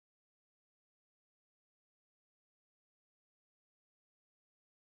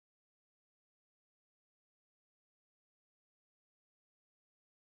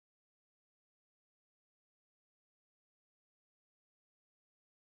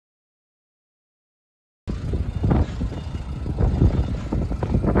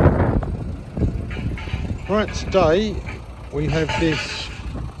Right, today we have this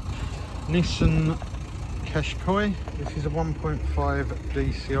Nissan Qashqai. This is a 1.5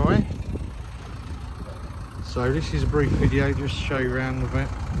 DCI. So this is a brief video just to show you around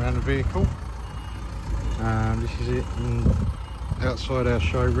the vehicle. This is it outside our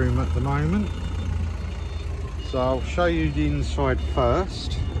showroom at the moment. So I'll show you the inside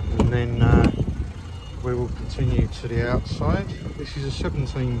first, and then we will continue to the outside. This is a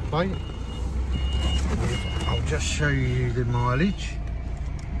 17 plate. I'll just show you the mileage.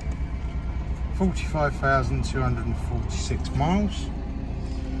 45,246 miles.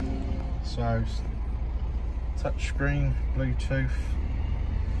 So touch screen, Bluetooth,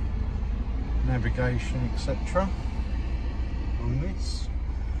 navigation, etc. on this.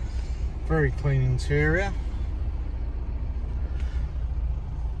 Very clean interior.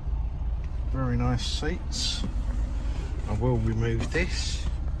 Very nice seats. I will remove this.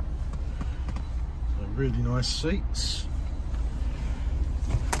 So really nice seats.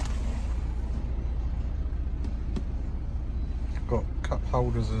 Got cup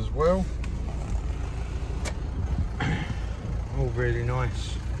holders as well. All really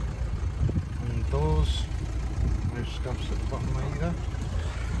nice. And doors. No scuffs at the bottom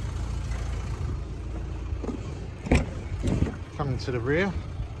either. Coming to the rear.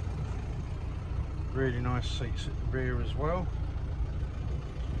 Really nice seats at the rear as well.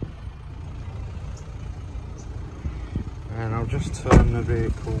 And I'll just turn the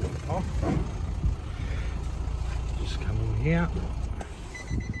vehicle off. Just come in here.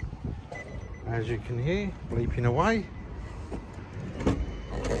 As you can hear, bleeping away.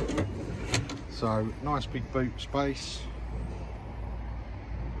 So, nice big boot space.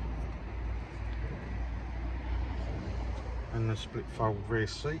 And the split fold rear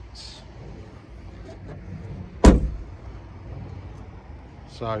seats.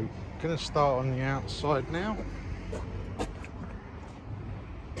 So, going to start on the outside now.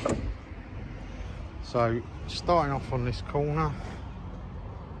 So, starting off on this corner,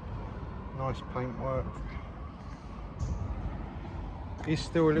 nice paintwork. It's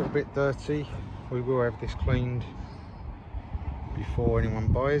still a little bit dirty. We will have this cleaned before anyone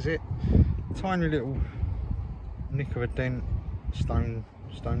buys it. Tiny little nick of a dent, stone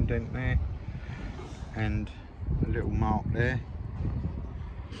dent there, and a little mark there.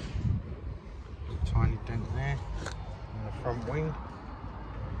 Tiny dent there in the front wing.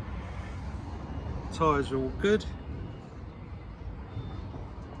 Tyres are all good.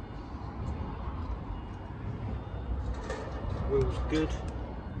 Wheels good.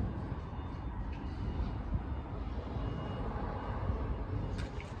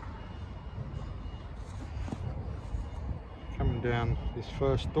 Coming down this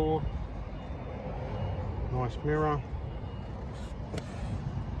first door. Nice mirror.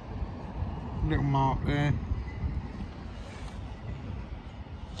 Little mark there.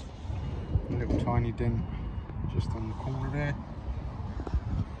 A little tiny dent just on the corner there.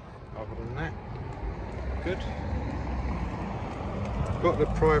 Other than that, good. Got the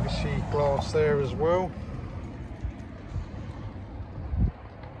privacy glass there as well.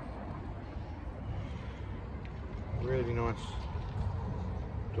 Really nice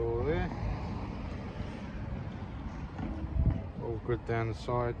door there. All good down the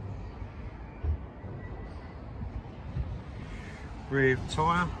side. Rear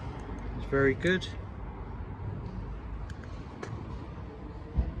tyre is very good.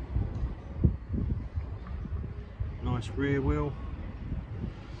 Nice rear wheel.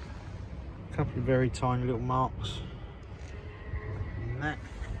 A couple of very tiny little marks on that.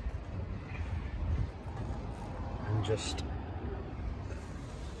 And just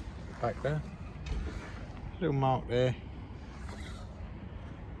back there. Little mark there.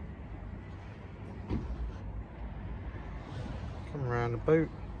 Come around the boot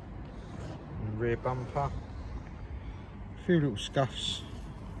and rear bumper. A few little scuffs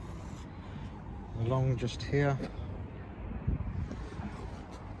along just here.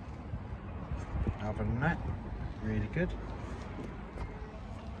 Other than that, really good.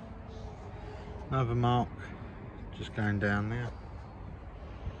 Another mark just going down there.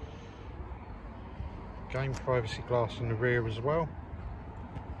 Again, privacy glass in the rear as well.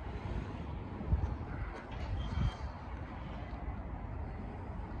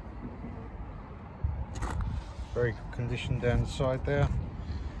 Very good condition down the side there.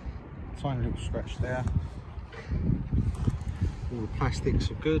 Tiny little scratch there. All the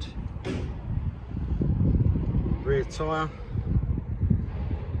plastics are good. Rear tyre.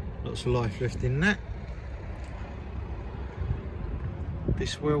 Lots of life left in that.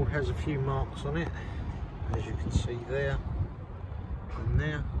 This wheel has a few marks on it, as you can see there and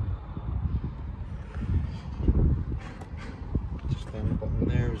there. down the bottom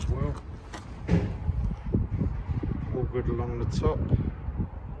there as well. All good along the top.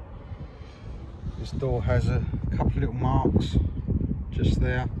 This door has a couple of little marks just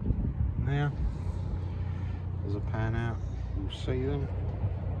there and there. As I pan out, you'll see them.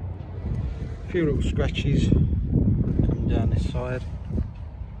 A few little scratches coming down this side.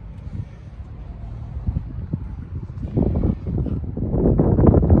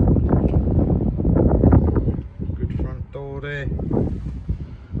 Good front door there.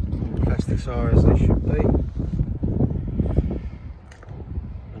 Plastics are as they should be.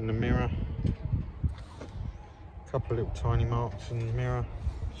 And the mirror. A couple of little tiny marks in the mirror.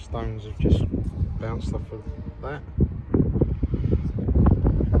 Stones have just bounced off of that.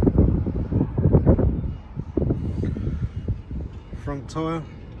 Front tyre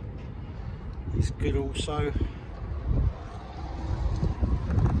is good also.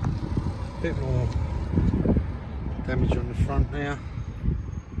 Bit more damage on the front there,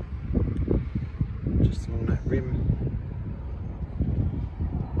 just along that rim,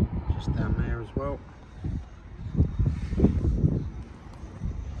 just down there as well.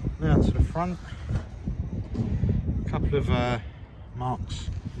 Now to the front, a couple of marks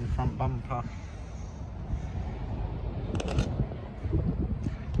in the front bumper.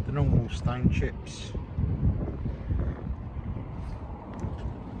 The normal stone chips.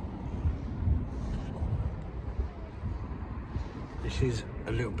 This is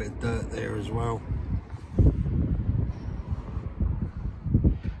a little bit of dirt there as well.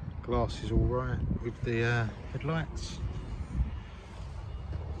 Glass is all right with the headlights.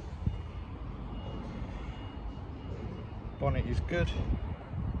 Bonnet is good.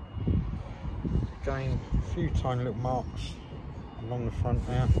 Again, a few tiny little marks along the front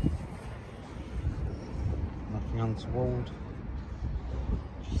there. Nothing untoward.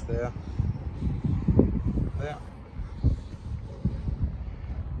 Just there. There.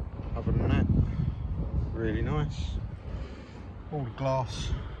 Other than that, really nice. All the glass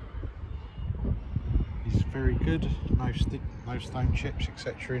is very good. No stone chips,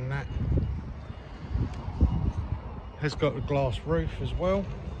 etc. in that. Has got a glass roof as well.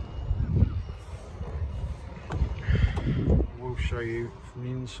 We'll show you from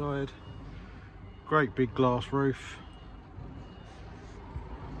the inside. Great big glass roof.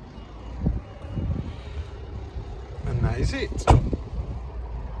 And that is it.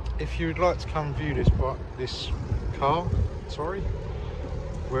 If you'd like to come view this car,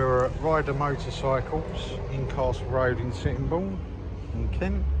 we're at Ryder Motorcycles in Castle Road in Sittingbourne in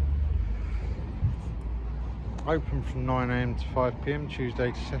Kent. Open from 9 AM to 5 PM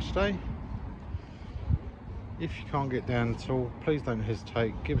Tuesday to Saturday. If you can't get down at all, please don't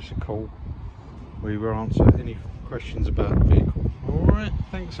hesitate, give us a call. We will answer any questions about the vehicle. Alright,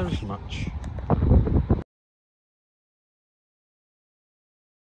 thanks ever so much.